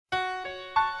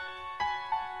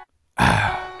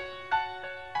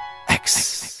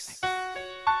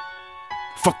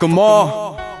Fuck them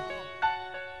all.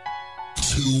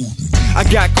 I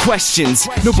got questions,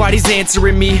 nobody's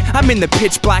answering me. I'm in the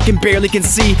pitch black and barely can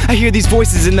see. I hear these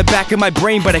voices in the back of my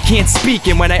brain, but I can't speak.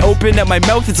 And when I open up my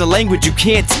mouth, it's a language you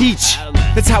can't teach.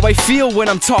 That's how I feel when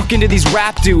I'm talking to these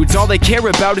rap dudes. All they care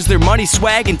about is their money,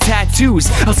 swag, and tattoos.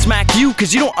 I'll smack you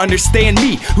cause you don't understand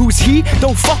me. Who's he?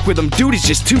 Don't fuck with him, dude, it's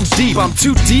just too deep. I'm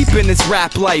too deep in this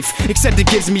rap life, except it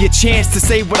gives me a chance to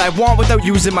say what I want without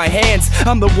using my hands.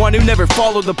 I'm the one who never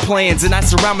followed the plans, and I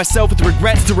surround myself with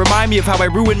regrets to remind me of how I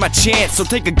ruined my chance. So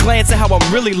take a glance at how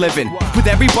I'm really living. With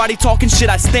everybody talking shit,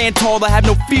 I stand tall, I have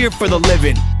no fear for the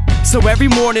living. So every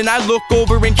morning I look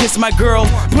over and kiss my girl,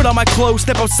 put on my clothes,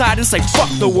 step outside and say fuck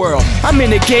the world. I'm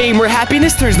in a game where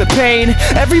happiness turns to pain.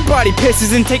 Everybody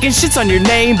pisses and taking shits on your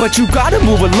name, but you gotta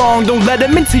move along, don't let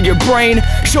them into your brain.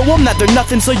 Show them that they're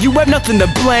nothing so you have nothing to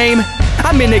blame.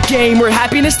 I'm in a game where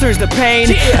happiness turns to pain.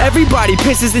 Everybody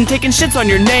pisses and taking shits on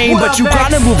your name, but you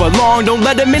gotta move along, don't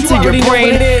let them into your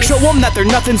brain. Show them that they're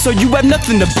nothing so you have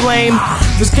nothing to blame.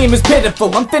 This game is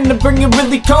pitiful, I'm finna bring it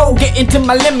really cold. Get into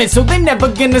my limit so they never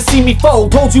gonna see me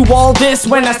fold. Told you all this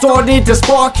when I started to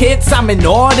spark hits. I'm an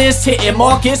artist, hitting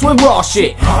markets with raw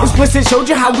shit. Explicit showed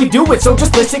you how we do it, so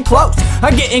just listen close.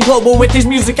 I'm getting global with this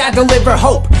music, I deliver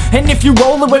hope. And if you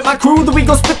rollin' with my crew, then we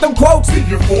gon' spit them quotes.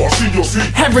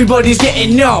 Everybody's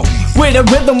getting numb with a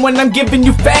rhythm when I'm giving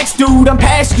you facts, dude. I'm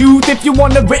past youth. If you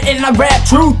want a written, I rap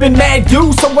truth. Been mad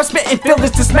dude, so I spit and feel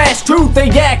this to smash truth. They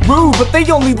act rude, but they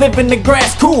only live in the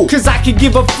grass cool. Cause I could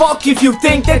give a fuck if you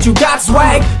think that you got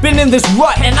swag. Been in this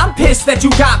rut and I'm pissed that you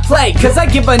got play. Cause I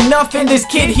give enough and this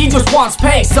kid, he just wants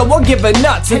pay. So I'll give a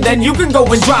nuts and then you can go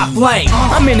and drop blame.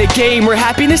 I'm in a game where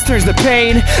happiness turns to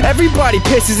pain. Everybody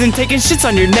pisses and taking shits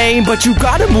on your name, but you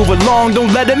gotta move along,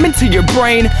 don't let them into your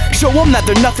brain. Show them that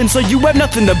they're nothing so you have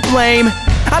nothing to blame.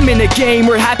 I'm in a game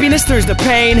where happiness turns to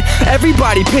pain.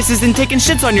 Everybody pisses and taking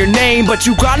shits on your name, but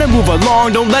you gotta move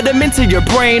along, don't let them into your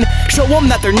brain. Show them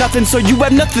that they're nothing so you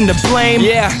have nothing to blame.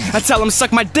 Yeah, I tell them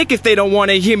suck my dick if they don't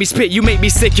wanna hear me spit. You make me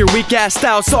sick, your weak ass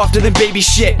style softer than baby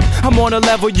shit. I'm on a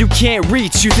level you can't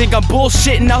reach. You think I'm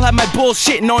bullshitting, I'll have my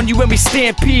bullshitting on you when we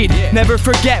stampede. Never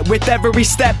forget, with every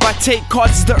step I take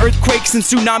causes the earthquakes and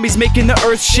tsunamis making the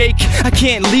earth shake. I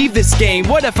can't leave this game,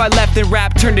 what if I left and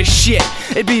rap turned to shit?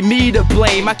 It'd be me to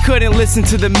blame, I couldn't listen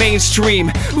to the mainstream.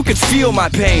 Who could feel my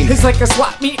pain? It's like a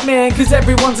swap meet, man, cause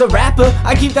everyone's a rapper.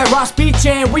 I keep that raw speech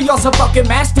and we also fucking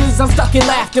masters. I'm stuck in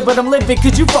laughter, but I'm living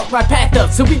cause you fucked my path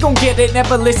up. So we gon' get it,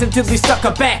 never listen to these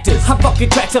stuck-up actors. I'm fucking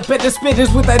tracks up at the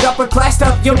spitters with that upper class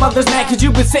stuff. Your mother's mad cause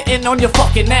you been sitting on your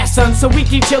fucking ass, son. So we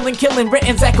keep chillin', killing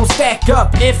writtens that gon' stack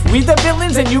up. If we the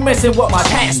villains and you missing what my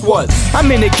past was.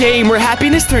 I'm in a game where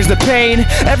happiness turns to pain.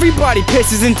 Everybody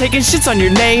pisses and taking shits on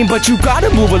your name, but you gotta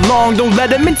move along, don't let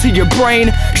them into your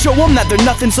brain. Show them that they're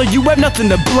nothing so you have nothing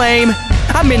to blame.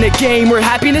 I'm in a game where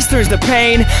happiness turns to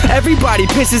pain. Everybody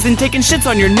pisses and taking shits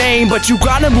on your name, but you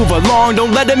gotta move along,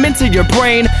 don't let them into your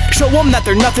brain. Show them that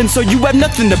they're nothing so you have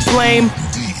nothing to blame.